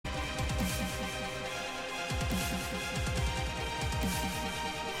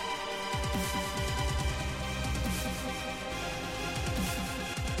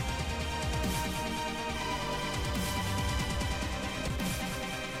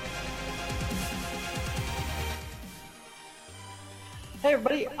Hey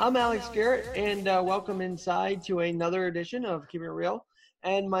everybody, I'm Alex Garrett, and welcome inside to another edition of Keeping It Real.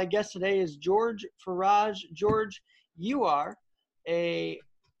 And my guest today is George Faraj. George, you are a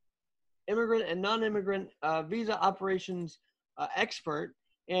immigrant and non-immigrant visa operations expert,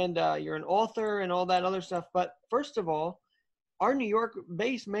 and you're an author and all that other stuff. But first of all, our New York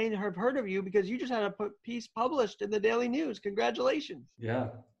base may have heard of you because you just had a piece published in the Daily News. Congratulations. Yeah,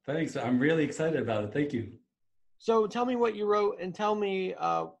 thanks. I'm really excited about it. Thank you. So tell me what you wrote and tell me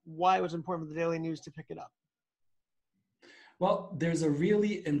why it was important for the Daily News to pick it up. Well, there's a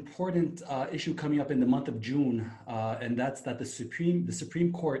really important issue coming up in the month of June, and that's that the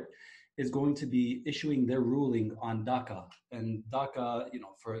Supreme Court is going to be issuing their ruling on DACA. And DACA,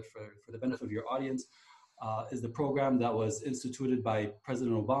 for the benefit of your audience, is the program that was instituted by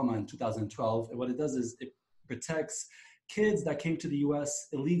President Obama in 2012. And what it does is it protects kids that came to the U.S.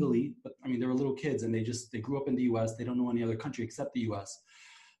 illegally, but I mean, they were little kids and they grew up in the U.S. They don't know any other country except the U.S.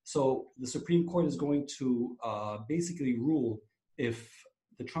 So the Supreme Court is going to basically rule if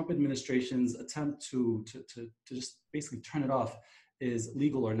the Trump administration's attempt to just basically turn it off is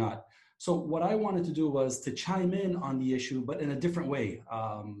legal or not. So what I wanted to do was to chime in on the issue, but in a different way.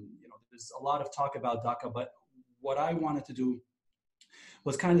 There's a lot of talk about DACA, but what I wanted to do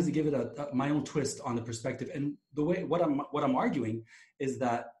was kind of to give it my own twist on the perspective. And the way what I'm arguing is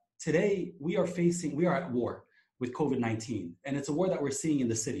that today we are at war with COVID-19, and it's a war that we're seeing in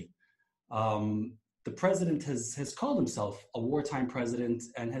the city. The president has called himself a wartime president,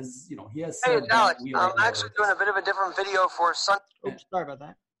 and he has said. Hey, it's Alex. I'm actually doing a bit of a different video for Sun. Oops, sorry about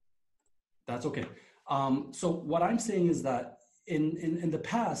that. That's okay. So what I'm saying is that in the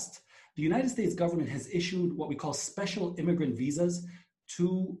past, the United States government has issued what we call special immigrant visas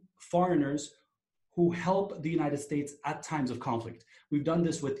to foreigners who help the United States at times of conflict. We've done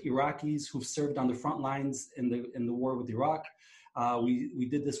this with Iraqis who've served on the front lines in the war with Iraq. We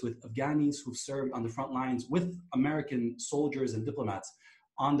did this with Afghanis who've served on the front lines with American soldiers and diplomats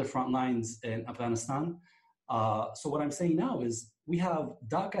on the front lines in Afghanistan. So what I'm saying now is we have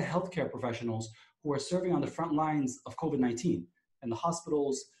DACA healthcare professionals who are serving on the front lines of COVID-19 in the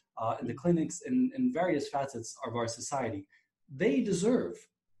hospitals, in the clinics, in various facets of our society. They deserve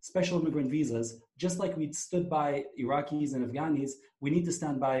special immigrant visas, just like we stood by Iraqis and Afghanis. We need to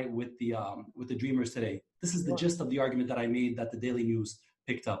stand by with the Dreamers today. This is the gist of the argument that I made that the Daily News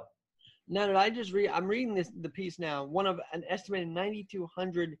picked up. Now, did I just read? I'm reading the piece now. One of an estimated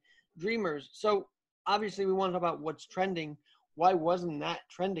 9,200 Dreamers. So obviously, we want to talk about what's trending. Why wasn't that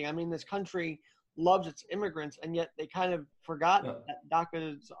trending? I mean, this country loves its immigrants, and yet they kind of forgot that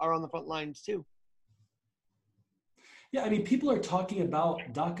DACAs are on the front lines too. Yeah, I mean, people are talking about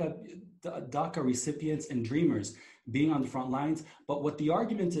DACA recipients and Dreamers being on the front lines, but what the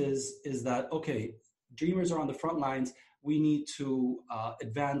argument is that, okay, Dreamers are on the front lines, we need to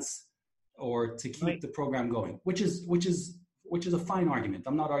advance or to keep the program going, which is a fine argument.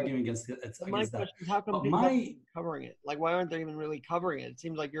 I'm not arguing against that. My question is, how come people aren't covering it? Like, why aren't they even really covering it? It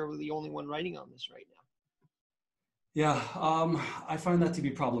seems like you're the only one writing on this right now. Yeah, I find that to be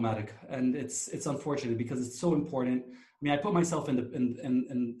problematic, and it's unfortunate because it's so important. I mean, I put myself in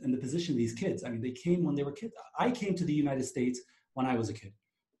the position of these kids. I mean, they came when they were kids. I came to the United States when I was a kid,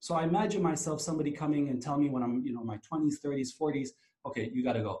 so I imagine myself somebody coming and telling me when I'm my 20s, 30s, 40s, okay, you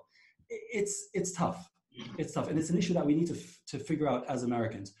got to go. It's tough. It's tough, and it's an issue that we need to figure out as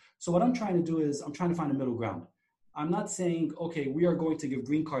Americans. So what I'm trying to do is I'm trying to find a middle ground. I'm not saying, okay, we are going to give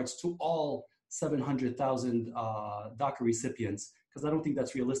green cards to all 700,000 DACA recipients, because I don't think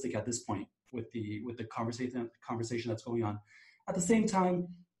that's realistic at this point with the conversation that's going on. At the same time,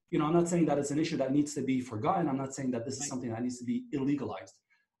 I'm not saying that it's an issue that needs to be forgotten. I'm not saying that this is something that needs to be illegalized.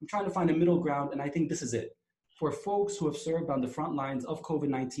 I'm trying to find a middle ground, and I think this is it. For folks who have served on the front lines of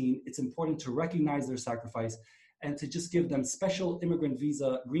COVID-19, it's important to recognize their sacrifice and to just give them special immigrant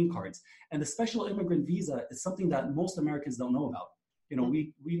visa green cards. And the special immigrant visa is something that most Americans don't know about.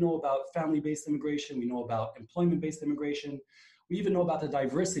 We know about family-based immigration. We know about employment-based immigration. We even know about the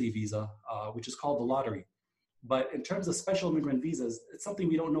diversity visa, which is called the lottery. But in terms of special immigrant visas, it's something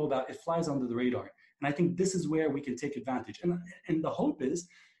we don't know about. It flies under the radar. And I think this is where we can take advantage. And the hope is,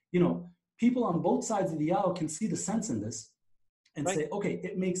 people on both sides of the aisle can see the sense in this and say, okay,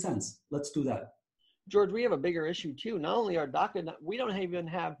 it makes sense. Let's do that. George, we have a bigger issue too. Not only our DACA, we don't even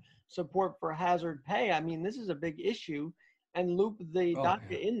have support for hazard pay. I mean, this is a big issue. And loop the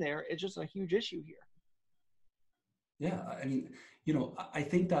DACA in there, it's just a huge issue here. Yeah, I mean, I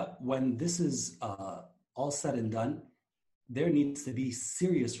think that when this is all said and done, there needs to be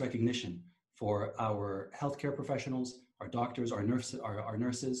serious recognition for our healthcare professionals, our doctors, our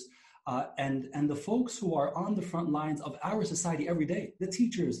nurses, and the folks who are on the front lines of our society every day, the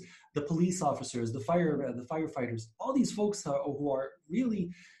teachers, the police officers, the firefighters, all these folks who are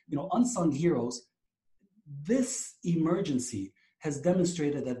really, unsung heroes. This emergency has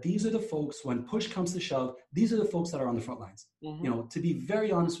demonstrated that these are the folks, when push comes to shove, these are the folks that are on the front lines. Mm-hmm. To be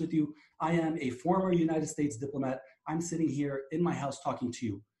very honest with you, I am a former United States diplomat. I'm sitting here in my house talking to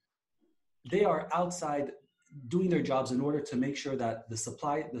you. They are outside doing their jobs in order to make sure that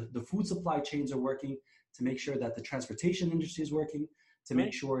the food supply chains are working, to make sure that the transportation industry is working, to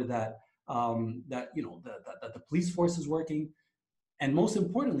make sure that the police force is working, and most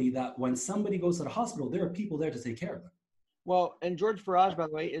importantly, that when somebody goes to the hospital, there are people there to take care of them. Well, and George Farage, by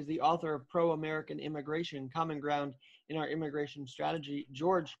the way, is the author of Pro-American Immigration, Common Ground in Our Immigration Strategy.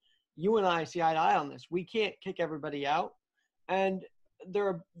 George, you and I see eye to eye on this. We can't kick everybody out. And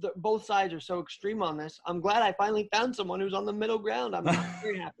both sides are so extreme on this. I'm glad I finally found someone who's on the middle ground. I'm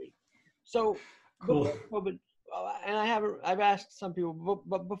very happy. So, cool. Before COVID, and I've asked some people,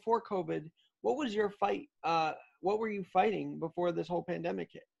 but before COVID, what was your fight? What were you fighting before this whole pandemic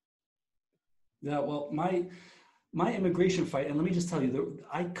hit? Yeah, well, my immigration fight, and let me just tell you,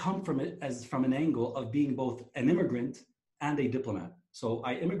 I come from it from an angle of being both an immigrant and a diplomat. So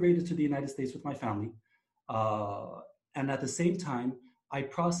I immigrated to the United States with my family. And at the same time, I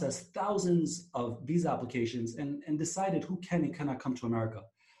processed thousands of visa applications and decided who can and cannot come to America.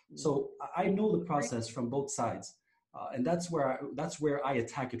 So I know the process from both sides. And that's where I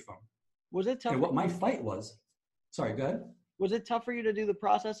attack it from. Was it tough? And what my fight was, sorry, go ahead. Was it tough for you to do the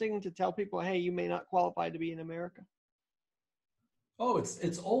processing, to tell people, hey, you may not qualify to be in America? Oh,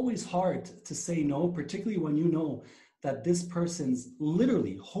 it's always hard to say no, particularly when you know that this person's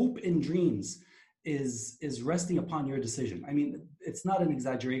literally hope and dreams is resting upon your decision. I mean, it's not an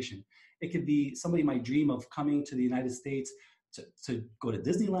exaggeration. It could be somebody might dream of coming to the United States to go to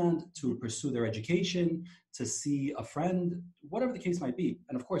Disneyland, to pursue their education, to see a friend, whatever the case might be,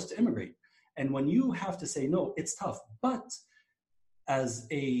 and of course to immigrate. And when you have to say no, it's tough. But as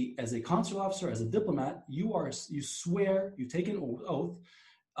a consular officer, as a diplomat, you swear, you take an oath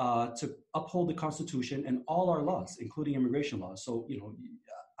to uphold the Constitution and all our laws, including immigration laws. So,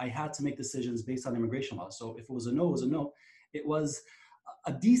 I had to make decisions based on immigration laws. So if it was a no, it was a no. It was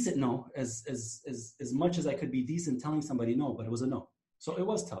a decent no, as much as I could be decent telling somebody no, but it was a no. So it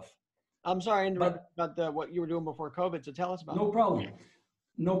was tough. I'm sorry, about what you were doing before COVID. So tell us about it.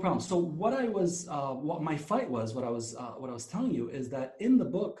 No problem. So what my fight was, what I was telling you is that in the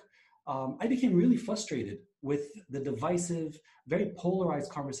book, I became really frustrated with the divisive, very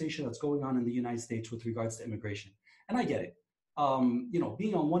polarized conversation that's going on in the United States with regards to immigration. And I get it.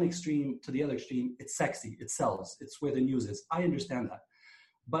 Being on one extreme to the other extreme, it's sexy, it sells, it's where the news is. I understand that.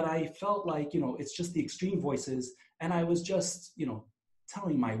 But I felt like, it's just the extreme voices. And I was just,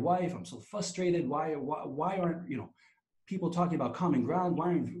 telling my wife, I'm so frustrated. Why aren't, people talking about common ground? Why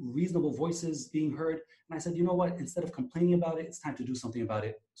aren't reasonable voices being heard? And I said, you know what, instead of complaining about it, it's time to do something about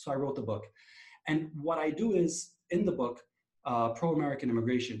it. So I wrote the book. And what I do is, in the book, Pro-American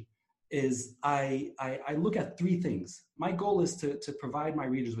Immigration, is I look at three things. My goal is to provide my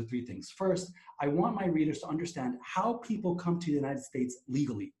readers with three things. First, I want my readers to understand how people come to the United States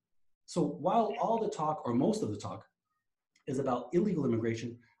legally. So while all the talk, or most of the talk, is about illegal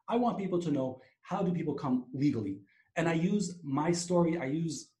immigration, I want people to know, how do people come legally? And I use my story, I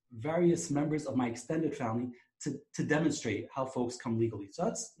use various members of my extended family to demonstrate how folks come legally. So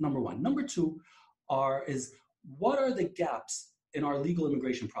that's number one. Number two is what are the gaps in our legal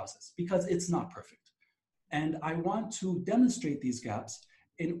immigration process? Because it's not perfect. And I want to demonstrate these gaps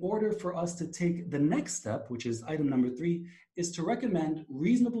in order for us to take the next step, which is item number 3, is to recommend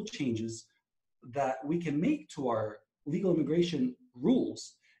reasonable changes that we can make to our legal immigration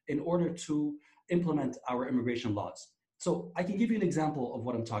rules in order to implement our immigration laws. So I can give you an example of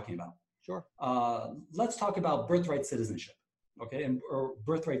what I'm talking about. Sure. Let's talk about birthright citizenship, okay, or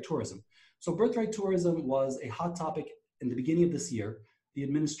birthright tourism. So birthright tourism was a hot topic in the beginning of this year. The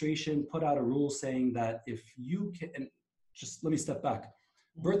administration put out a rule saying that if you can, and just let me step back.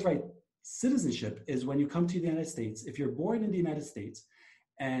 Birthright citizenship is when you come to the United States, if you're born in the United States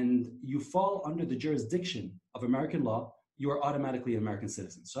and you fall under the jurisdiction of American law, you are automatically an American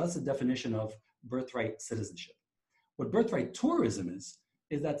citizen. So that's the definition of birthright citizenship. What birthright tourism is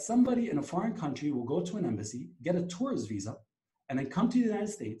that somebody in a foreign country will go to an embassy, get a tourist visa, and then come to the United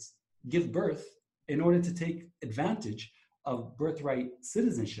States, give birth in order to take advantage of birthright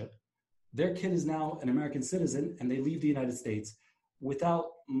citizenship. Their kid is now an American citizen and they leave the United States without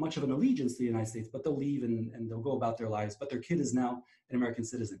much of an allegiance to the United States, but they'll leave and they'll go about their lives, but their kid is now an American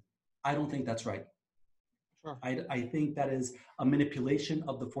citizen. I don't think that's right. Sure. I think that is a manipulation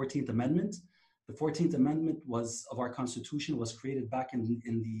of the 14th Amendment. The 14th Amendment of our Constitution was created back in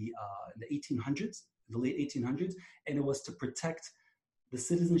the 1800s, the late 1800s, and it was to protect the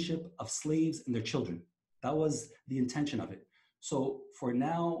citizenship of slaves and their children. That was the intention of it. So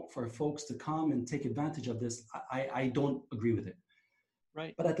for folks to come and take advantage of this, I don't agree with it.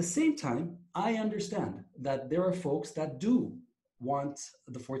 Right. But at the same time, I understand that there are folks that do want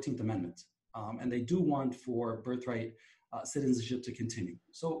the 14th Amendment, and they do want for birthright citizenship to continue.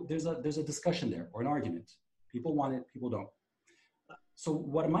 So there's a discussion there, or an argument. People want it, people don't. So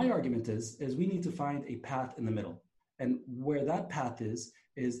what my argument is we need to find a path in the middle. And where that path is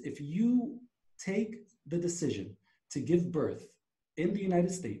if you take the decision to give birth in the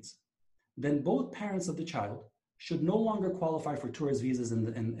United States, then both parents of the child should no longer qualify for tourist visas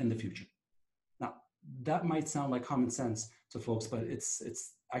in the future. Now, that might sound like common sense to folks, but it's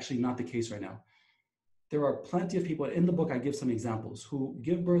actually not the case right now. There are plenty of people, in the book I give some examples, who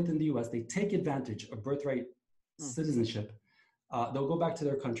give birth in the US, they take advantage of birthright citizenship, they'll go back to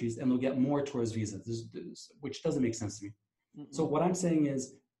their countries and they'll get more tourist visas, which doesn't make sense to me. So what I'm saying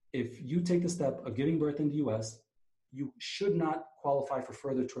is, if you take the step of giving birth in the US, you should not qualify for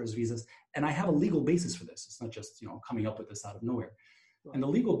further tourist visas. And I have a legal basis for this. It's not just coming up with this out of nowhere. Right. And the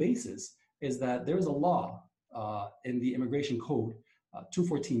legal basis is that there's a law in the Immigration Code,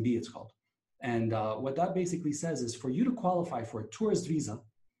 214B it's called. And what that basically says is, for you to qualify for a tourist visa,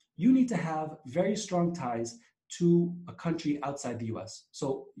 you need to have very strong ties to a country outside the US.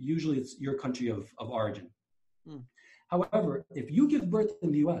 So usually it's your country of origin. However, if you give birth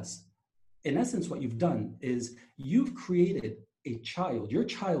in the US, in essence, what you've done is you've created a child. Your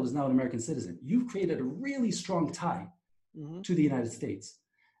child is now an American citizen. You've created a really strong tie to the United States.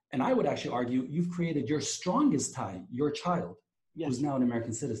 And I would actually argue you've created your strongest tie, your child, who's now an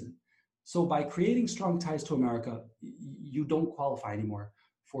American citizen. So by creating strong ties to America, you don't qualify anymore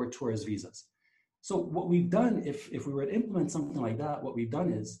for tourist visas. So what we've done, if we were to implement something like that, what we've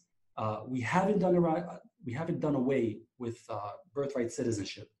done is we haven't done away with birthright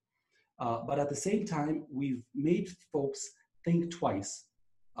citizenship. But at the same time, we've made folks think twice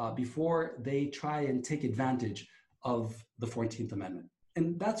before they try and take advantage of the 14th Amendment.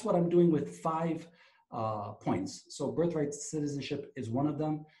 And that's what I'm doing with 5 points. So birthright citizenship is one of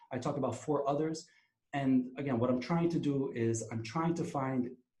them. I talk about 4 others. And again, what I'm trying to do is I'm trying to find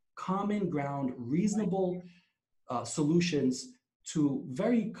common ground, reasonable solutions to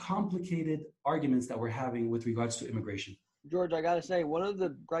very complicated arguments that we're having with regards to immigration. George, I got to say, one of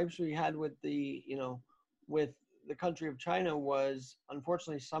the gripes we had with with the country of China was,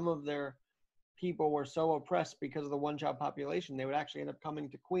 unfortunately, some of their people were so oppressed because of the one-child population. They would actually end up coming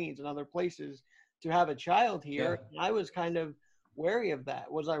to Queens and other places to have a child here. Yeah. I was kind of wary of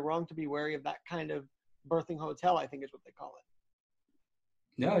that. Was I wrong to be wary of that kind of birthing hotel, I think is what they call it?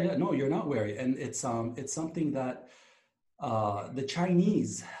 Yeah. No, you're not wary. And it's something that the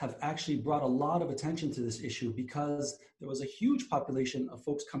Chinese have actually brought a lot of attention to this issue, because there was a huge population of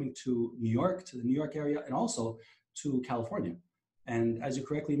folks coming to New York, to the New York area, and also to California. And as you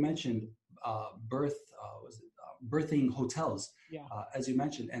correctly mentioned, birthing hotels, as you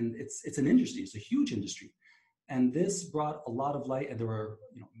mentioned, and it's an industry, it's a huge industry. And this brought a lot of light, and there were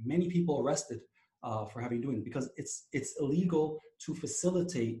many people arrested for doing it, because it's illegal to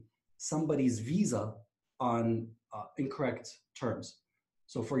facilitate somebody's visa on incorrect terms.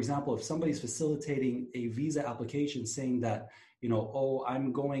 So for example, if somebody's facilitating a visa application saying that,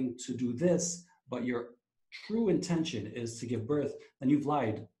 I'm going to do this, but your true intention is to give birth, then you've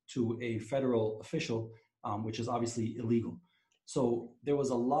lied to a federal official, which is obviously illegal. So there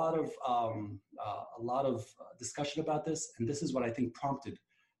was a lot of discussion about this, and this is what I think prompted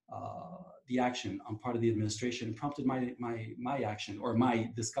the action on part of the administration, prompted my action, or my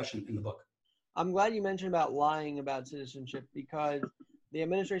discussion in the book. I'm glad you mentioned about lying about citizenship, because the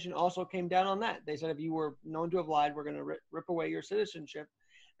administration also came down on that. They said, if you were known to have lied, we're going to rip away your citizenship.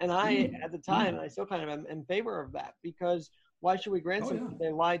 And I, at the time, I still kind of am in favor of that, because why should we grant something if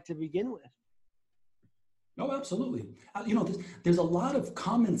they lied to begin with? No, absolutely. There's a lot of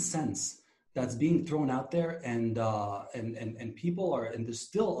common sense that's being thrown out there, and people are, and there's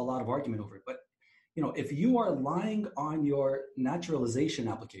still a lot of argument over it. But, if you are lying on your naturalization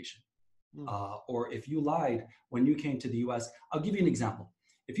application, or if you lied when you came to the US, I'll give you an example.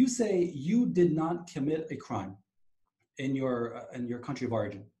 If you say you did not commit a crime in your country of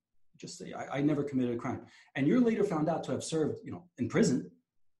origin, just say, I never committed a crime, and you're later found out to have served, in prison,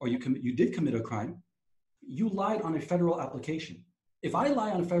 or you did commit a crime, you lied on a federal application. If I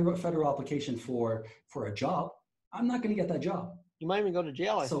lie on a federal application for a job, I'm not going to get that job. You might even go to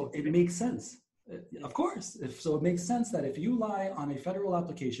jail. So it makes sense. Of course. So it makes sense that if you lie on a federal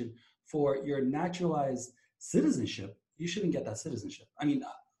application for your naturalized citizenship, you shouldn't get that citizenship. I mean,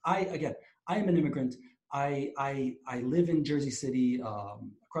 I am an immigrant. I live in Jersey City,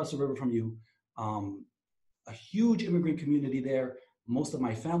 across the river from you. A huge immigrant community there. Most of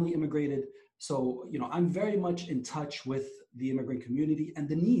my family immigrated. So, I'm very much in touch with the immigrant community and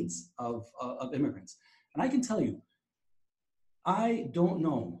the needs of immigrants. And I can tell you, I don't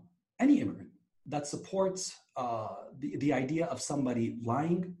know any immigrant that supports the idea of somebody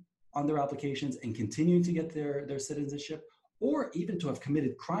lying on their applications and continuing to get their citizenship, or even to have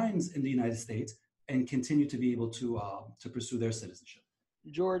committed crimes in the United States and continue to be able to pursue their citizenship.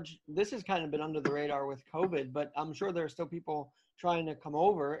 George, this has kind of been under the radar with COVID, but I'm sure there are still people trying to come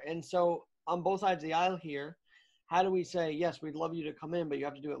over. And so on both sides of the aisle here, how do we say, yes, we'd love you to come in, but you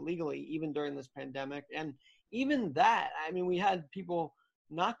have to do it legally, even during this pandemic? And even that, I mean, we had people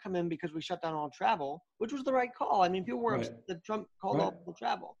not come in because we shut down all travel, which was the right call. I mean, people were upset that Trump called off the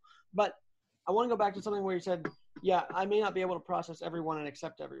travel. But I want to go back to something where you said, yeah, I may not be able to process everyone and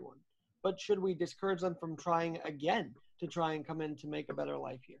accept everyone, but should we discourage them from trying again to try and come in to make a better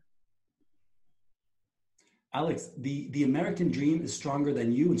life here? Alex, the American dream is stronger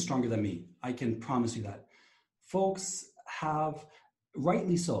than you and stronger than me. I can promise you that. Folks have,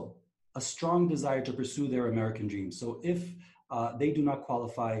 rightly so, a strong desire to pursue their American dream. So if they do not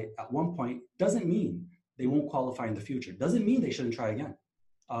qualify at one point, doesn't mean they won't qualify in the future. Doesn't mean they shouldn't try again.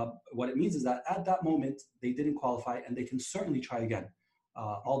 What it means is that at that moment, they didn't qualify and they can certainly try again,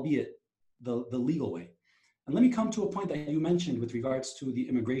 albeit the legal way. And let me come to a point that you mentioned with regards to the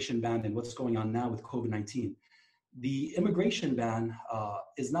immigration ban and what's going on now with COVID-19. The immigration ban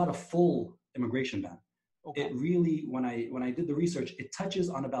is not a full immigration ban. Okay. It really, when I did the research, it touches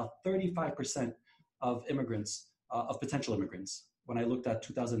on about 35% of immigrants, of potential immigrants, when I looked at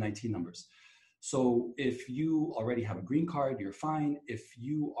 2019 numbers. So if you already have a green card, you're fine. If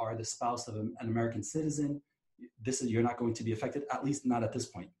you are the spouse of an American citizen, you're not going to be affected, at least not at this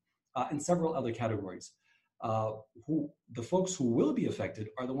point. And several other categories. The folks who will be affected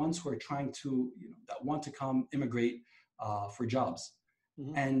are the ones who are trying to, that want to come immigrate for jobs.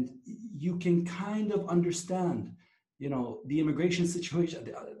 Mm-hmm. And you can kind of understand, the immigration situation,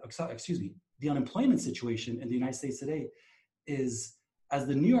 the unemployment situation in the United States today is, as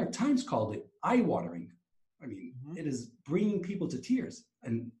the New York Times called it, eye-watering. I mean, mm-hmm. It is bringing people to tears.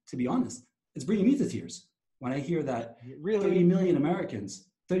 And to be honest, it's bringing me to tears when I hear that 30 million Americans,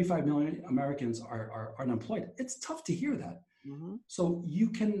 35 million Americans are unemployed. It's tough to hear that. Mm-hmm. So you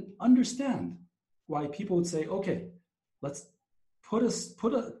can understand why people would say, okay, let's put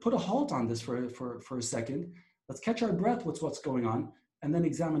a halt on this for a second. Let's catch our breath with what's going on and then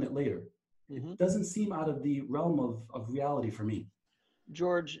examine it later. Mm-hmm. It doesn't seem out of the realm of reality for me.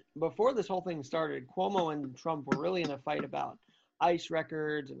 George, before this whole thing started, Cuomo and Trump were really in a fight about ICE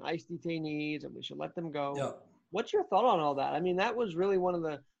records and ICE detainees, and we should let them go. Yeah. What's your thought on all that? I mean, that was really one of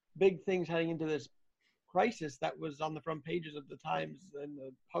the big things heading into this crisis that was on the front pages of the Times and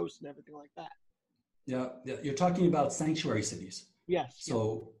the Post and everything like that. Yeah. You're talking about sanctuary cities. Yes.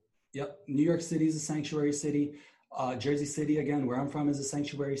 So, New York City is a sanctuary city. Jersey City, again, where I'm from, is a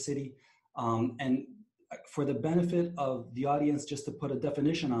sanctuary city. And for the benefit of the audience, just to put a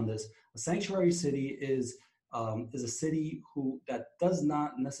definition on this, a sanctuary city is a city that does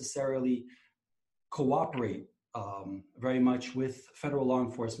not necessarily cooperate very much with federal law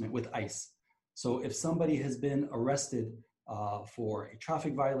enforcement, with ICE. So if somebody has been arrested for a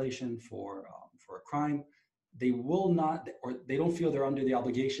traffic violation, for a crime, they will not, or they don't feel they're under the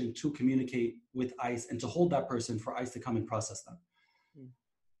obligation to communicate with ICE and to hold that person for ICE to come and process them.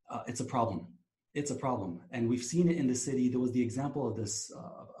 It's a problem. It's a problem. And we've seen it in the city. There was the example of this,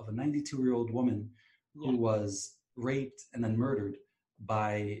 of a 92-year-old woman who was raped and then murdered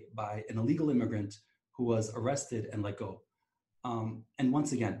by an illegal immigrant who was arrested and let go. And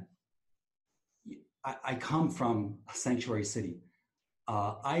once again, I come from a sanctuary city.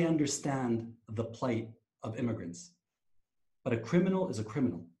 I understand the plight of immigrants, but a criminal is a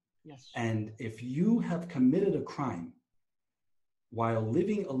criminal. Yes. And if you have committed a crime while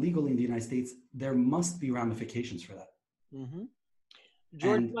living illegally in the United States, there must be ramifications for that. Mm-hmm.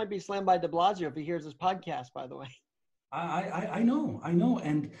 George might be slammed by de Blasio if he hears this podcast, by the way. I know.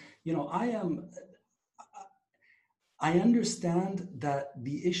 And, I understand that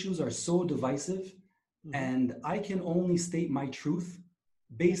the issues are so divisive, mm-hmm. and I can only state my truth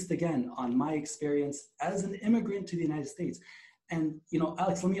based, again, on my experience as an immigrant to the United States. And,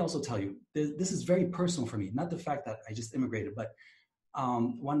 Alex, let me also tell you, this is very personal for me, not the fact that I just immigrated, but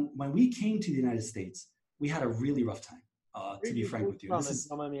when we came to the United States, we had a really rough time, to be frank with you.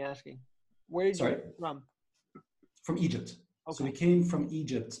 Don't mind me asking. Where did Sorry? you come from? From Egypt. Okay. So we came from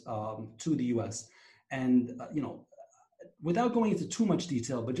Egypt to the US. And, without going into too much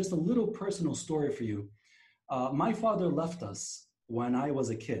detail, but just a little personal story for you. My father left us when I was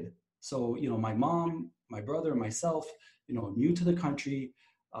a kid. So, my mom, my brother, and myself, new to the country,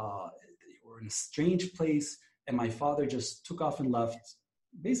 we're in a strange place, and my father just took off and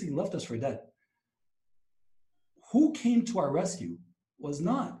basically left us for dead. Who came to our rescue was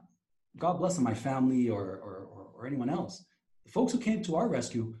not, God bless my family or anyone else. The folks who came to our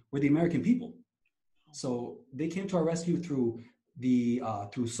rescue were the American people. So they came to our rescue through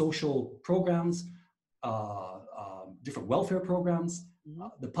through social programs, different welfare programs,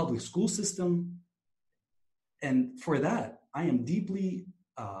 the public school system. And for that, I am deeply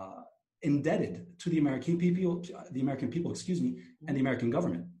indebted to the American people, and the American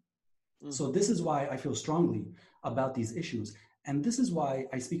government. So this is why I feel strongly about these issues. And this is why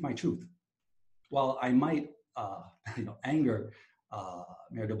I speak my truth. While I might anger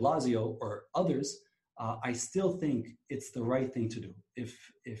Mayor de Blasio or others, I still think it's the right thing to do. If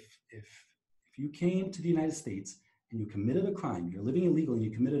you came to the United States and you committed a crime, you're living illegal and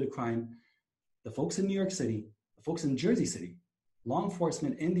you committed a crime, the folks in New York City, the folks in Jersey City, law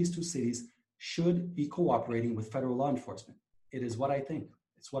enforcement in these two cities should be cooperating with federal law enforcement. It is what I think.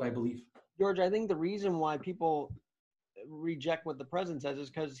 It's what I believe. George, I think the reason why people reject what the president says is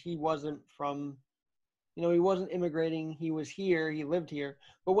because he wasn't from, he wasn't immigrating. He was here. He lived here.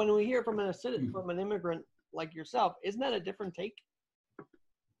 But when we hear from an immigrant like yourself, isn't that a different take?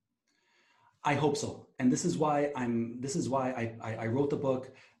 I hope so. And this is why I wrote the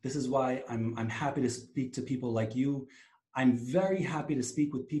book. This is why I'm happy to speak to people like you. I'm very happy to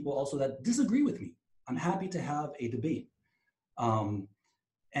speak with people also that disagree with me. I'm happy to have a debate.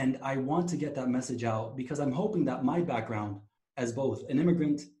 And I want to get that message out because I'm hoping that my background as both an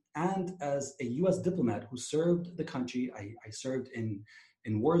immigrant and as a U.S. diplomat who served the country, I served in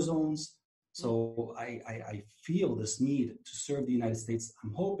war zones. So I feel this need to serve the United States.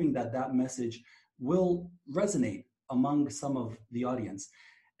 I'm hoping that message will resonate among some of the audience.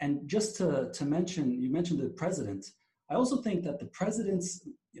 And just to mention, you mentioned the president. I also think that the president's,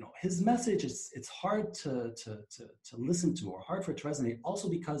 his message it's hard to listen to or hard for it to resonate. Also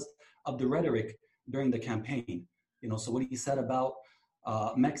because of the rhetoric during the campaign. So what he said about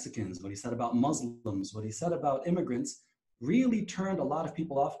Mexicans, what he said about Muslims, what he said about immigrants, really turned a lot of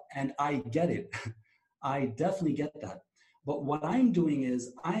people off, and I get it. I definitely get that. But what I'm doing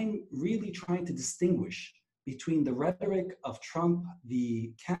is I'm really trying to distinguish between the rhetoric of Trump,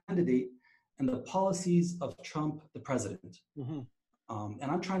 the candidate, and the policies of Trump, the president.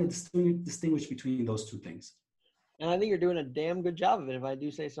 And I'm trying to distinguish between those two things. And I think you're doing a damn good job of it, if I do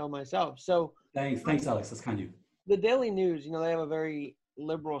say so myself. So thanks, Alex. That's kind of you. The Daily News, they have a very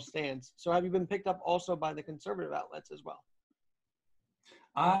liberal stance. So have you been picked up also by the conservative outlets as well?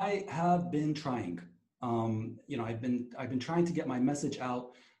 I have been trying. I've been trying to get my message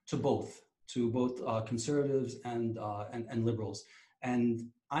out to both conservatives and liberals. And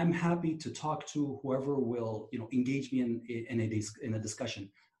I'm happy to talk to whoever will engage me in a discussion.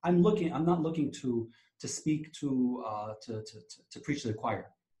 I'm not looking to speak to preach to the choir.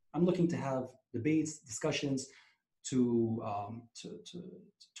 I'm looking to have debates, discussions, to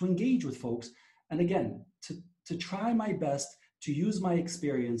engage with folks, and again to try my best to use my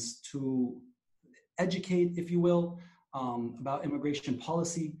experience to educate, if you will, about immigration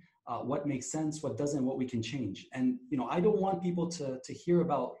policy, what makes sense, what doesn't, what we can change. And I don't want people to hear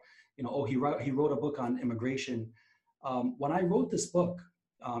about he wrote a book on immigration. When I wrote this book,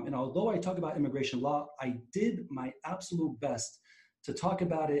 and although I talk about immigration law, I did my absolute best to talk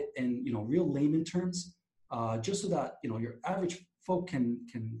about it in real layman terms, just so that your average folk can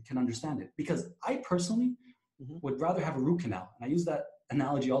understand it. Because I personally would rather have a root canal, and I use that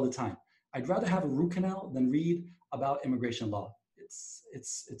analogy all the time. I'd rather have a root canal than read about immigration law.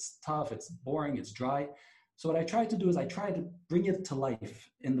 It's tough, it's boring, it's dry. So what I tried to do is I tried to bring it to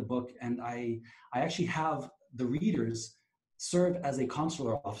life in the book, and I actually have the readers serve as a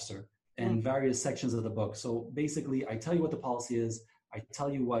consular officer in various sections of the book. So basically, I tell you what the policy is, I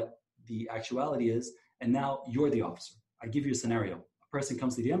tell you what the actuality is, and now you're the officer. I give you a scenario. A person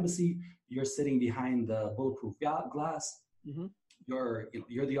comes to the embassy, you're sitting behind the bulletproof glass,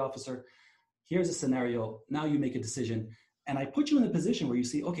 you're the officer. Here's a scenario, now you make a decision. And I put you in a position where you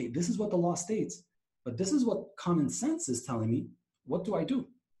see, okay, this is what the law states, but this is what common sense is telling me. What do I do?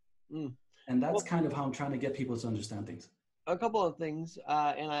 And that's kind of how I'm trying to get people to understand things. A couple of things,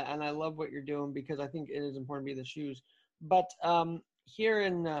 and I love what you're doing because I think it is important to be the shoes. But here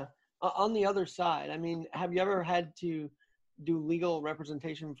on the other side, I mean, have you ever had to do legal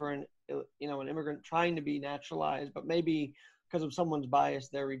representation for an an immigrant trying to be naturalized, but maybe because of someone's bias,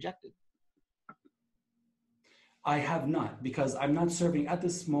 they're rejected? I have not, because I'm not serving at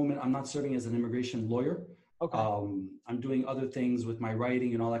this moment. I'm not serving as an immigration lawyer. Okay. I'm doing other things with my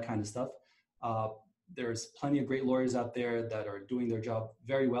writing and all that kind of stuff. There's plenty of great lawyers out there that are doing their job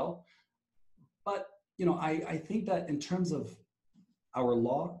very well. But, I think that in terms of our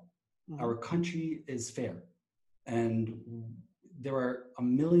law, our country is fair. And there are a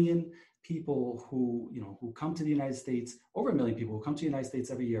million people who come to the United States, over a million people who come to the United States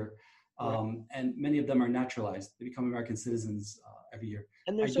every year. And many of them are naturalized. They become American citizens every year.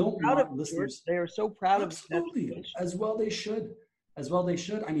 And they're so proud of listeners. They are so proud of it. Absolutely. As well they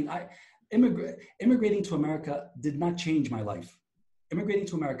should. I mean, immigrating to America did not change my life. Immigrating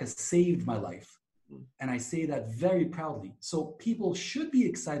to America saved my life. And I say that very proudly. So people should be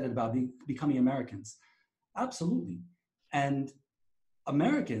excited about becoming Americans. Absolutely. And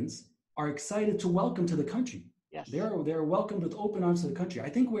Americans are excited to welcome to the country. Yes. They're welcomed with open arms to the country. I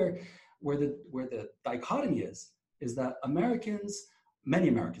think where the dichotomy is that many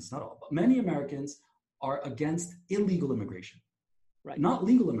Americans, not all, but many Americans are against illegal immigration, right? Not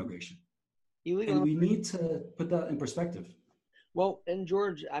legal immigration. Illegal. We need to put that in perspective. Well, and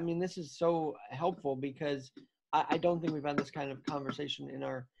George, I mean, this is so helpful because I don't think we've had this kind of conversation in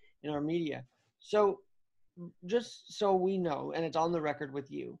our media. So just so we know, and it's on the record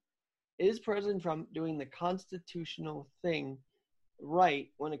with you, is President Trump doing the constitutional thing right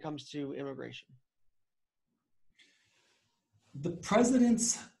when it comes to immigration? The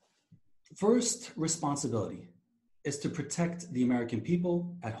president's first responsibility is to protect the American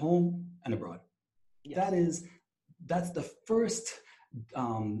people at home and abroad. Yes. That's the first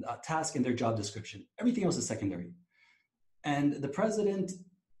task in their job description. Everything else is secondary. And the president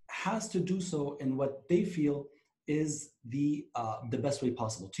has to do so in what they feel is the best way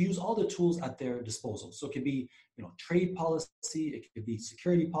possible, to use all the tools at their disposal. So it could be, trade policy, it could be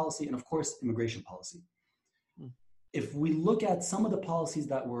security policy, and of course, immigration policy. If we look at some of the policies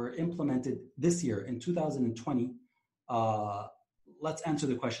that were implemented this year in 2020, let's answer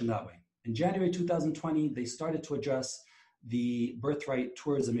the question that way. In January 2020, they started to address the birthright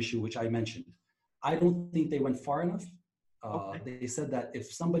tourism issue, which I mentioned. I don't think they went far enough. They said that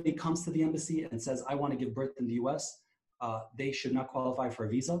if somebody comes to the embassy and says, I want to give birth in the US, they should not qualify for a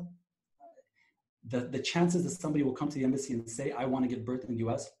visa. The chances that somebody will come to the embassy and say, I want to give birth in the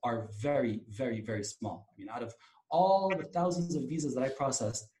US are very, very, very small. I mean, out of all the thousands of visas that I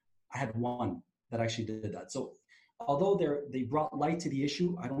processed, I had one that actually did that. So although they brought light to the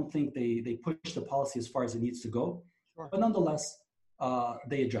issue, I don't think they pushed the policy as far as it needs to go. Sure. But nonetheless,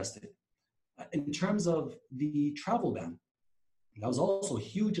 they addressed it. In terms of the travel ban, that was also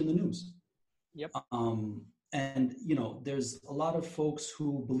huge in the news. Yep. And, there's a lot of folks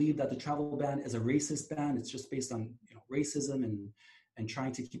who believe that the travel ban is a racist ban. It's just based on, racism and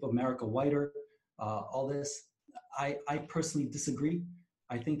trying to keep America whiter, all this. I personally disagree.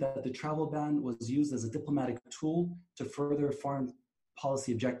 I think that the travel ban was used as a diplomatic tool to further foreign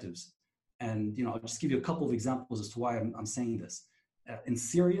policy objectives. And, I'll just give you a couple of examples as to why I'm saying this. In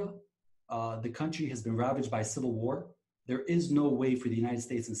Syria, the country has been ravaged by civil war. There is no way for the United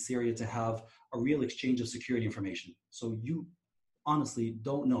States and Syria to have a real exchange of security information. So you honestly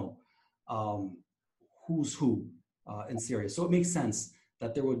don't know who's who in Syria. So it makes sense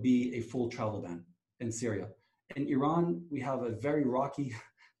that there would be a full travel ban in Syria. In Iran, we have a very rocky,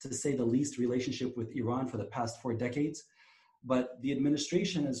 to say the least, relationship with Iran for the past 4 decades. But the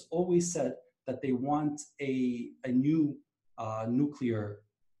administration has always said that they want a new nuclear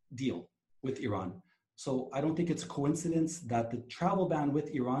deal with Iran. So I don't think it's a coincidence that the travel ban with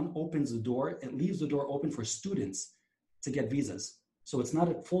Iran opens the door, it leaves the door open for students to get visas. So it's not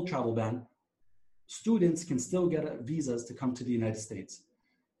a full travel ban. Students can still get visas to come to the United States.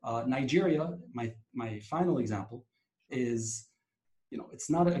 Nigeria, my final example, is, it's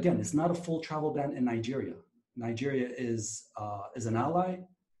not a full travel ban in Nigeria. Nigeria is an ally,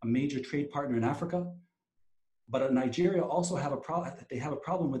 a major trade partner in Africa, but Nigeria also have a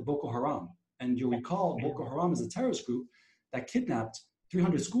problem with Boko Haram. And you'll recall Boko Haram is a terrorist group that kidnapped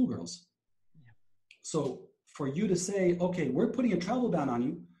 300 schoolgirls. So for you to say, okay, we're putting a travel ban on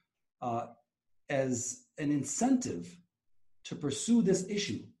you as an incentive to pursue this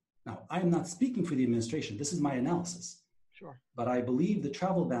issue. Now, I am not speaking for the administration. This is my analysis. Sure. But I believe the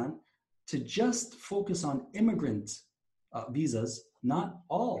travel ban to just focus on immigrant visas, not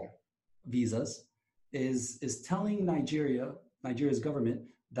all visas, is telling Nigeria's government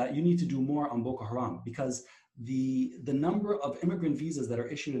that you need to do more on Boko Haram, because the number of immigrant visas that are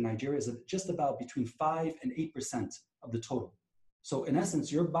issued in Nigeria is just about between 5 and 8% of the total. So in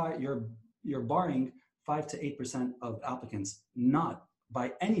essence, you're barring 5 to 8% of applicants, not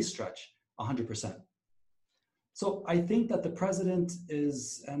by any stretch 100%. So I think that the president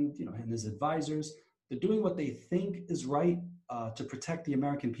is, and his advisors, they're doing what they think is right to protect the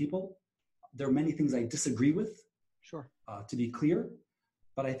American people. There are many things I disagree with, sure, to be clear,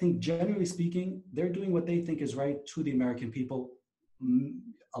 but I think generally speaking, they're doing what they think is right to the American people.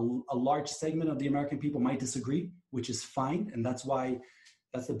 A large segment of the American people might disagree, which is fine, and that's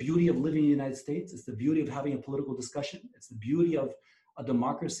the beauty of living in the United States. It's the beauty of having a political discussion. It's the beauty of a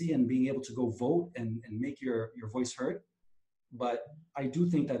democracy and being able to go vote and make your voice heard. But I do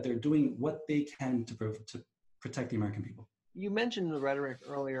think that they're doing what they can to protect the American people. You mentioned the rhetoric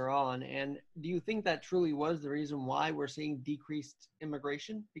earlier on, and do you think that truly was the reason why we're seeing decreased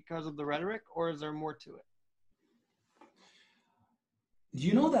immigration because of the rhetoric, or is there more to it? Do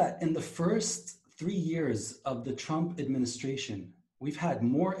you know that in the first 3 years of the Trump administration, we've had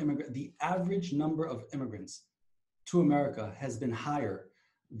more the average number of immigrants to America has been higher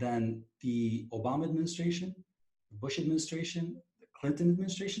than the Obama administration, the Bush administration, the Clinton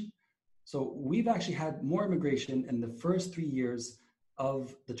administration. So we've actually had more immigration in the first 3 years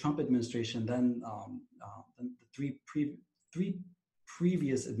of the Trump administration than the three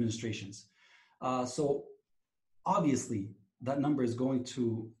previous administrations. So obviously, that number is going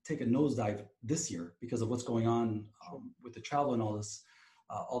to take a nosedive this year because of what's going on with the travel and all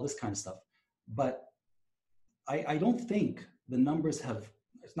this kind of stuff. But I don't think the numbers have,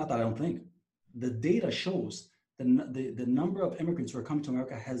 it's not that I don't think, the data shows the number of immigrants who are coming to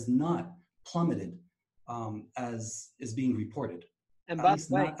America has not plummeted as is being reported. And by the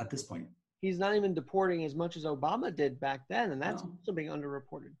way, not at this point. He's not even deporting as much as Obama did back then, and that's also being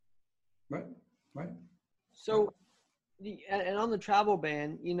underreported. Right. So, and on the travel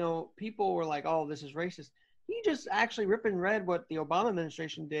ban, people were like, oh, this is racist. He just actually rip and read what the Obama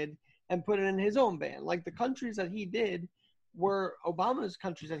administration did and put it in his own ban. Like the countries that he did were Obama's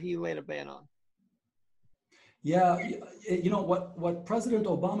countries that he laid a ban on. Yeah, what President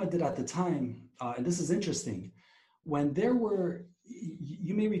Obama did at the time, and this is interesting, when there were,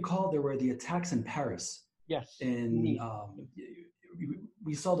 you may recall there were the attacks in Paris. Yes.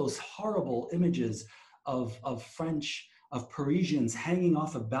 We saw those horrible images of Parisians hanging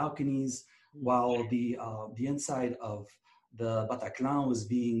off of balconies while the inside of the Bataclan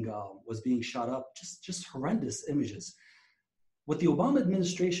was being shot up. Just horrendous images. What the Obama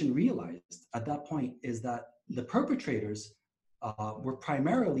administration realized at that point is that the perpetrators were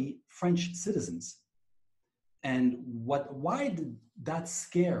primarily French citizens. And why did that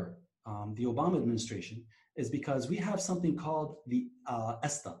scare the Obama administration is because we have something called the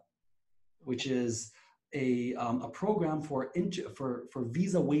ESTA, which is a program for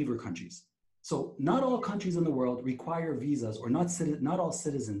visa waiver countries. So not all countries in the world require visas, or not all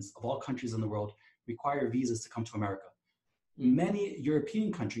citizens of all countries in the world require visas to come to America. Many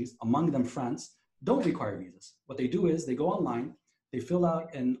European countries, among them France, don't require visas. What they do is they go online, they fill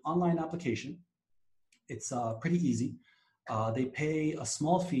out an online application. It's pretty easy. They pay a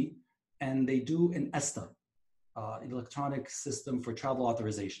small fee, and they do an ESTA, electronic system for travel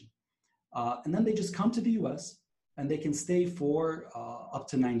authorization. And then they just come to the US and they can stay for up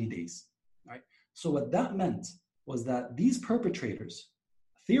to 90 days, right? So what that meant was that these perpetrators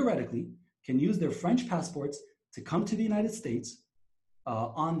theoretically can use their French passports to come to the United States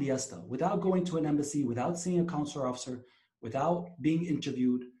on the ESTA without going to an embassy, without seeing a consular officer, without being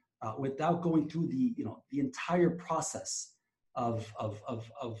interviewed, without going through the entire process of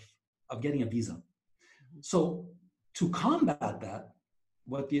getting a visa. So to combat that,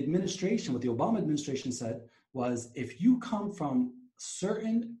 what the Obama administration said was, if you come from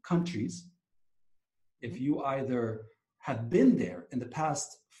certain countries, if you either have been there in the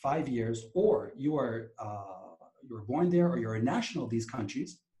past 5 years, or you were born there, or you're a national of these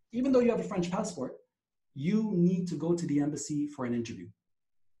countries, even though you have a French passport, you need to go to the embassy for an interview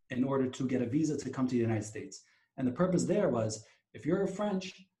in order to get a visa to come to the United States. And the purpose there was, if you're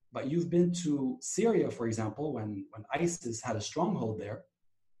French, but you've been to Syria, for example, when ISIS had a stronghold there,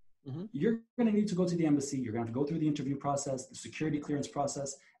 you're going to need to go to the embassy. You're going to have to go through the interview process, the security clearance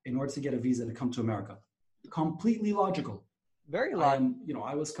process, in order to get a visa to come to America. Completely logical. Very logical.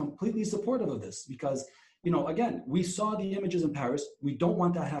 I was completely supportive of this because, again, we saw the images in Paris. We don't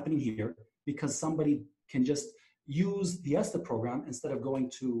want that happening here because somebody can just use the ESTA program instead of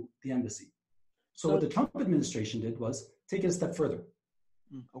going to the embassy. So what the Trump administration did was take it a step further.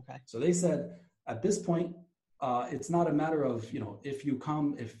 Okay. So they said, at this point, it's not a matter of, if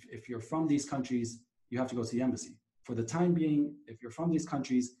you're from these countries, you have to go to the embassy. For the time being, if you're from these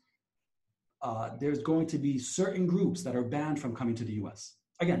countries, there's going to be certain groups that are banned from coming to the US.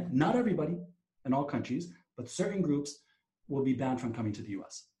 Again, not everybody in all countries, but certain groups will be banned from coming to the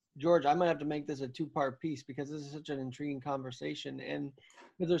US. George, I might have to make this a two-part piece because this is such an intriguing conversation. And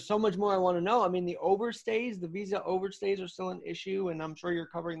because there's so much more I want to know. I mean, the overstays, the visa overstays are still an issue, and I'm sure you're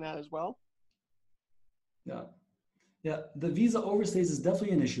covering that as well. Yeah, the visa overstays is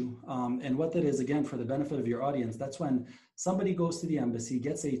definitely an issue. And what that is, again, for the benefit of your audience, that's when somebody goes to the embassy,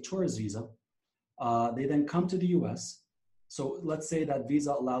 gets a tourist visa. They then come to the US. So let's say that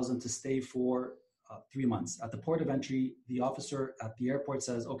visa allows them to stay for 3 months. At the port of entry, the officer at the airport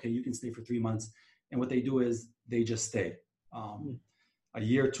says, okay, you can stay for 3 months. And what they do is they just stay. A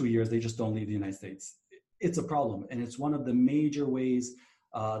year, 2 years, they just don't leave the United States. It's a problem. And it's one of the major ways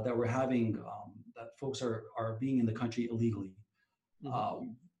that we're having, that folks are being in the country illegally.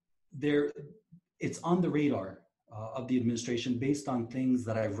 It's on the radar of the administration based on things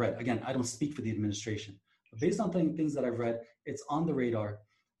that I've read. Again, I don't speak for the administration, but based on things that I've read, it's on the radar.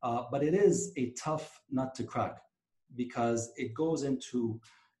 But it is a tough nut to crack because it goes into,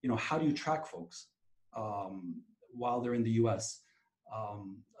 how do you track folks while they're in the US?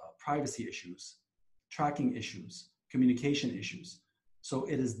 Privacy issues, tracking issues, communication issues. So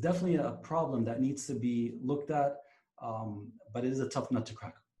it is definitely a problem that needs to be looked at, but it is a tough nut to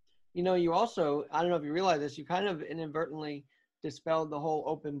crack. You also, I don't know if you realize this, you kind of inadvertently dispelled the whole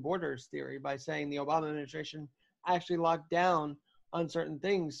open borders theory by saying the Obama administration actually locked down on certain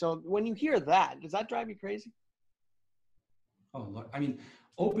things. So when you hear that, does that drive you crazy? Oh, look, I mean,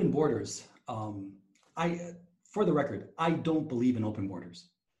 open borders. For the record, I don't believe in open borders.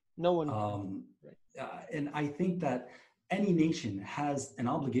 No one. And I think that any nation has an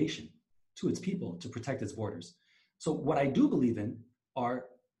obligation to its people to protect its borders. So what I do believe in are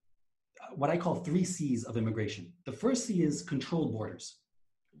what I call 3 C's of immigration. The first C is controlled borders.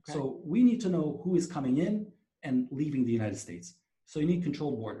 Okay. So we need to know who is coming in and leaving the United States. So you need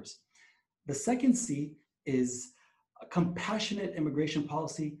controlled borders. The second C is a compassionate immigration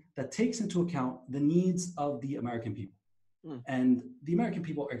policy that takes into account the needs of the American people. And the American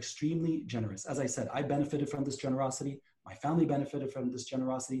people are extremely generous. As I said, I benefited from this generosity. My family benefited from this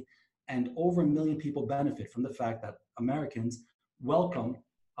generosity. And over 1 million people benefit from the fact that Americans welcome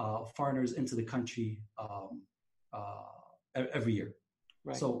foreigners into the country every year.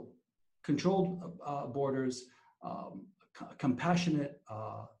 Right. So controlled borders, compassionate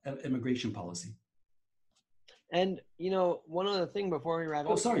immigration policy. And, one other thing before we wrap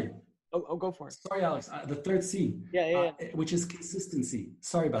up. Oh, sorry. Oh, go for it. Sorry, Alex. The third C, which is consistency.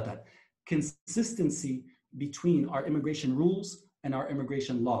 Sorry about that. Consistency between our immigration rules and our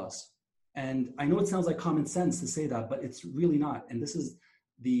immigration laws. And I know it sounds like common sense to say that, but it's really not. And this is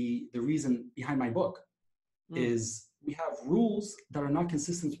the reason behind my book is we have rules that are not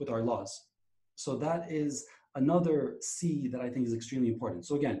consistent with our laws. So that is another C that I think is extremely important.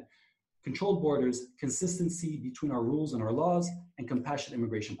 So again, controlled borders, consistency between our rules and our laws, and compassionate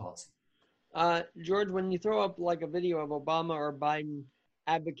immigration policy. George, when you throw up like a video of Obama or Biden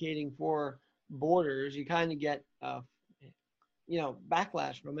advocating for borders, you kind of get,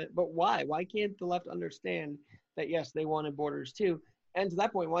 backlash from it. But why? Why can't the left understand that, yes, they wanted borders too? And to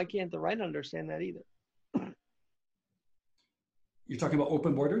that point, why can't the right understand that either? You're talking about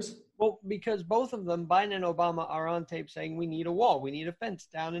open borders? Well, because both of them, Biden and Obama, are on tape saying we need a wall, we need a fence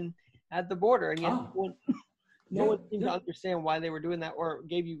down at the border. And yet no one seemed to understand why they were doing that or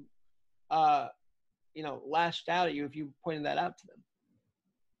gave you, lashed out at you if you pointed that out to them.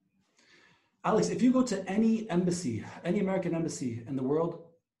 Alex, if you go to any embassy, any American embassy in the world,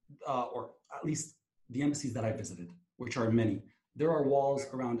 or at least the embassies that I visited, which are many, there are walls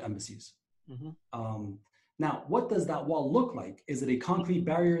around embassies. Mm-hmm. Now, what does that wall look like? Is it a concrete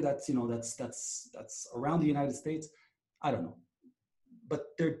barrier that's around the United States? I don't know.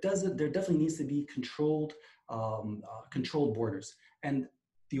 But there definitely needs to be controlled borders. And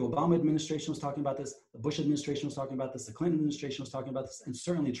the Obama administration was talking about this, the Bush administration was talking about this, the Clinton administration was talking about this, and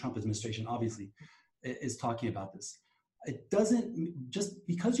certainly the Trump administration obviously is talking about this. It doesn't, just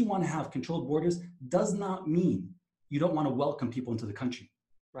because you want to have controlled borders does not mean you don't want to welcome people into the country.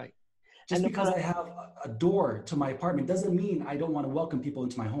 Right. Just because I have a door to my apartment doesn't mean I don't want to welcome people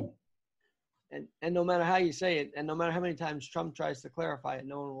into my home. And no matter how you say it, and no matter how many times Trump tries to clarify it,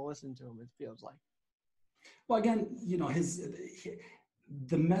 no one will listen to him, it feels like. Well, again,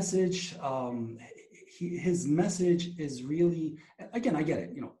 the message, his message is really, again, I get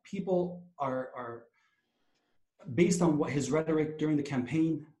it. People are based on what his rhetoric during the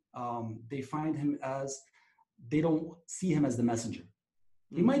campaign, they find him they don't see him as the messenger.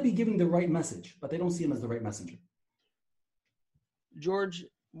 He might be giving the right message, but they don't see him as the right messenger. George,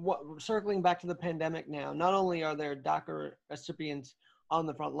 circling back to the pandemic now, not only are there DACA recipients on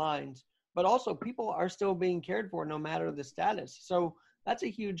the front lines, but also people are still being cared for no matter the status. So that's a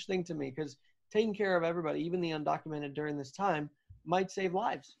huge thing to me, because taking care of everybody, even the undocumented during this time, might save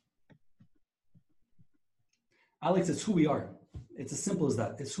lives. Alex, it's who we are. It's as simple as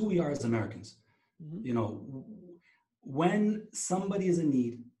that. It's who we are as Americans. Mm-hmm. You know, when somebody is in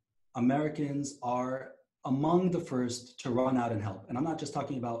need, Americans are among the first to run out and help. And I'm not just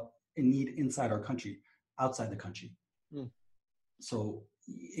talking about in need inside our country, outside the country. Mm. So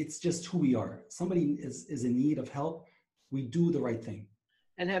it's just who we are. Somebody is in need of help, we do the right thing.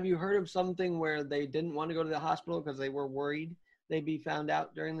 And have you heard of something where they didn't want to go to the hospital because they were worried they'd be found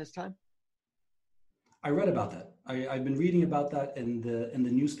out during this time? I read about that. I've been reading about that in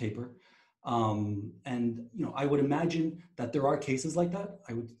the newspaper. And you know, I would imagine that there are cases like that.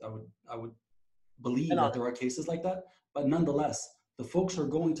 I would believe that there are cases like that. But nonetheless, the folks who are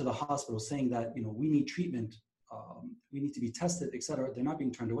going to the hospital saying that, you know, we need treatment, we need to be tested, etc., they're not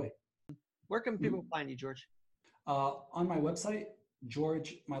being turned away. Where can people find you, George? On my website,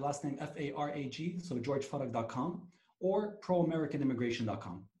 George, my last name, Farag, so georgefarag.com, or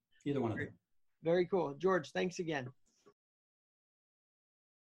proamericanimmigration.com. Either one of them. Very cool. George, thanks again.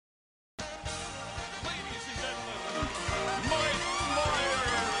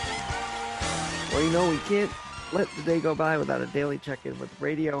 Well, you know, we can't let the day go by without a daily check-in with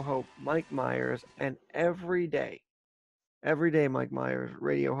Radio Hope, Mike Myers, and every day, Mike Myers,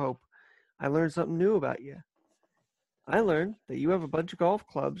 Radio Hope, I learned something new about you. I learned that you have a bunch of golf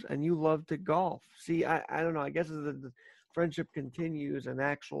clubs and you love to golf. See, I don't know, I guess as the friendship continues and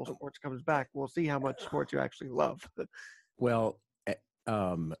actual sports comes back, we'll see how much sports you actually love. Well,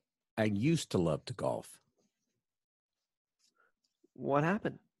 I used to love to golf. What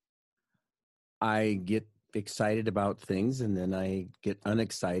happened? I get excited about things and then I get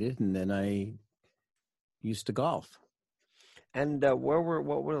unexcited and then I used to golf. And what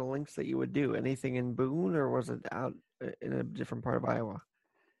were the links that you would do? Anything in Boone, or was it out in a different part of Iowa?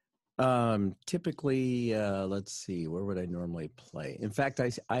 Typically, let's see, where would I normally play? In fact,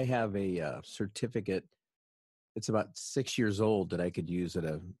 I have a certificate. It's about 6 years old that I could use at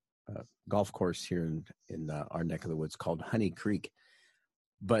a golf course here in our neck of the woods called Honey Creek.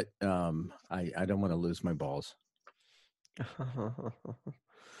 But I don't want to lose my balls.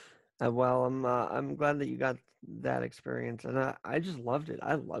 Well, I'm glad that you got that experience, and I just loved it.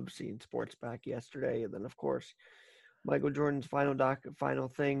 I loved seeing sports back yesterday, and then of course, Michael Jordan's final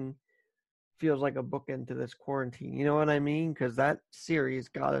thing feels like a bookend to this quarantine. You know what I mean? Because that series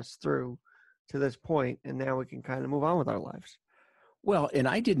got us through to this point, and now we can kind of move on with our lives. Well, and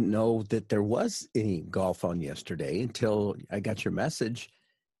I didn't know that there was any golf on yesterday until I got your message,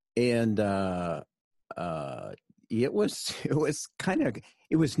 and it was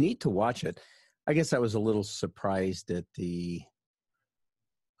neat to watch it. I guess I was a little surprised at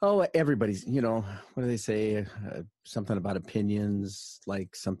everybody's, you know, what do they say? Something about opinions,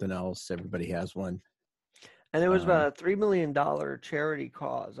 like something else. Everybody has one. And it was about a $3 million charity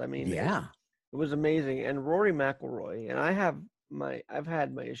cause. I mean, yeah, it was amazing. And Rory McIlroy, and I've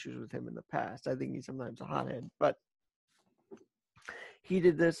had my issues with him in the past. I think he's sometimes a hothead, but he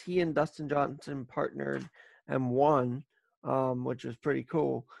did this. He and Dustin Johnson partnered and won, which was pretty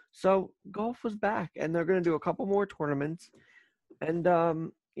cool. So golf was back, and they're going to do a couple more tournaments. And,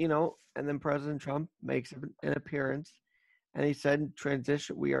 you know, and then President Trump makes an appearance, and he said,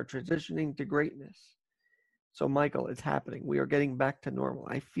 we are transitioning to greatness. So, Michael, it's happening. We are getting back to normal.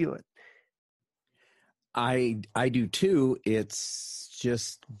 I feel it. I do too. It's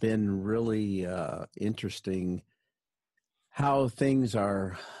just been really interesting how things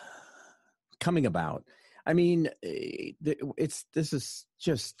are coming about. I mean, this is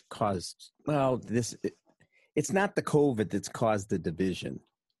just caused. Well, it's not the COVID that's caused the division.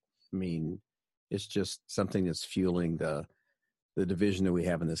 I mean, it's just something that's fueling the division that we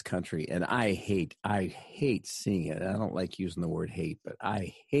have in this country. And I hate seeing it. I don't like using the word hate, but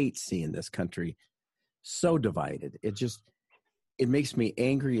I hate seeing this country so divided. It makes me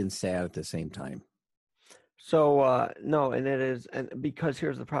angry and sad at the same time. So, no, and it is, and because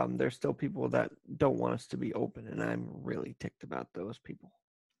here's the problem. There's still people that don't want us to be open, and I'm really ticked about those people.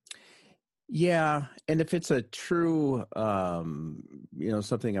 Yeah, and if it's a true, something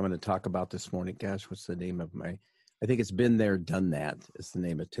I'm going to talk about this morning, gosh, what's the name of I think it's Been There, Done That is the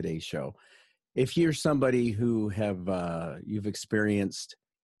name of today's show. If you're somebody who you've experienced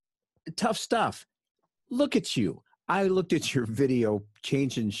tough stuff, look at you. I looked at your video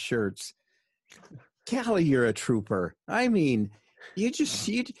changing shirts. Callie, you're a trooper. I mean, you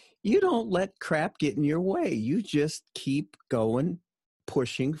don't let crap get in your way. You just keep going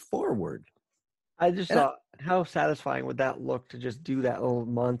pushing forward. I just thought how satisfying would that look to just do that little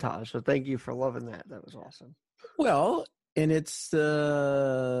montage. So thank you for loving that. That was awesome. Well, and it's it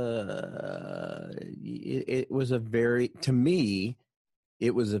was a very, to me,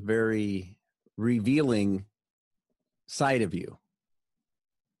 it was a very revealing side of you.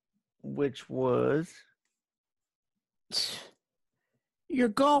 Which was? You're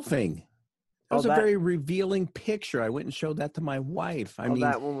golfing. That was a very revealing picture. I went and showed that to my wife. I mean,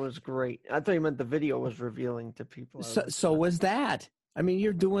 that one was great. I thought you meant the video was revealing to people. So was that. I mean,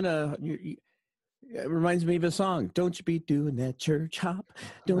 you're doing it reminds me of a song. Don't you be doing that church hop.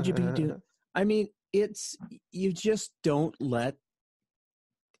 Don't you be doing. I mean, you just don't let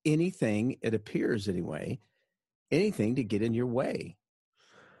anything, it appears anyway, anything to get in your way.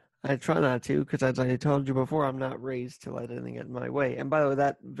 I try not to, because as I told you before, I'm not raised to let anything get in my way. And by the way,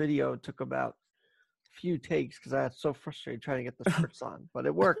 that video took about a few takes because I was so frustrated trying to get the shirts on. But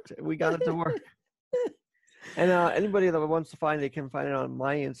it worked. We got it to work. And anybody that wants to find it can find it on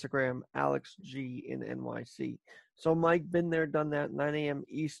my Instagram, Alex G in NYC. So Mike, been there, done that, 9 a.m.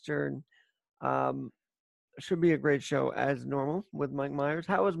 Eastern. Should be a great show as normal with Mike Myers.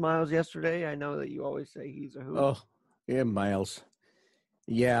 How was Miles yesterday? I know that you always say he's a hoot. Oh, yeah, Miles.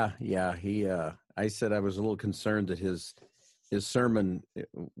 Yeah. He. I said I was a little concerned that his sermon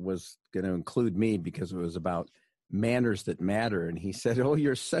was going to include me because it was about manners that matter, and he said, "Oh,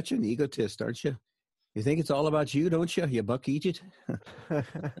 you're such an egotist, aren't you? You think it's all about you, don't you? You buck Egypt." It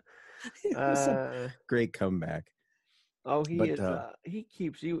was a great comeback. Oh, he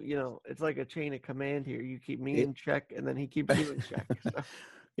keeps you. You know, it's like a chain of command here. You keep me in check, and then he keeps you in check. So.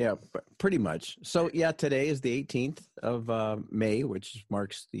 Yeah, pretty much. So, yeah, today is the 18th of May, which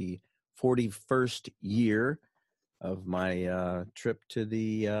marks the 41st year of my trip to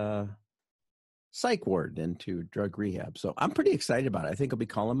the psych ward and to drug rehab. So I'm pretty excited about it. I think I'll be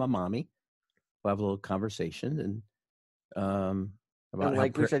calling my mommy. We'll have a little conversation. And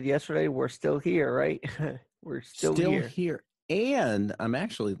like we said yesterday, we're still here, right? We're still here. And I'm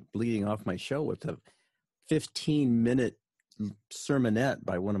actually leading off my show with a 15-minute sermonette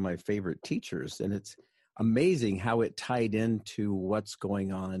by one of my favorite teachers, and it's amazing how it tied into what's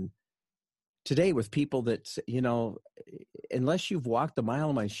going on today with people that, you know, unless you've walked a mile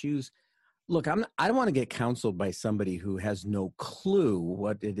in my shoes. Look, I don't want to get counseled by somebody who has no clue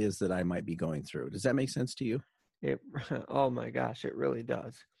what it is that I might be going through. Does that make sense to you? Oh my gosh, it really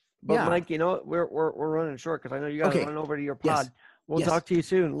does. But yeah. Mike, you know, we're running short because I know you got to run over to your pod. Yes. We'll talk to you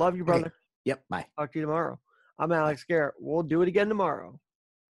soon. Love you, brother. Okay. Yep. Bye. Talk to you tomorrow. I'm Alex Garrett. We'll do it again tomorrow.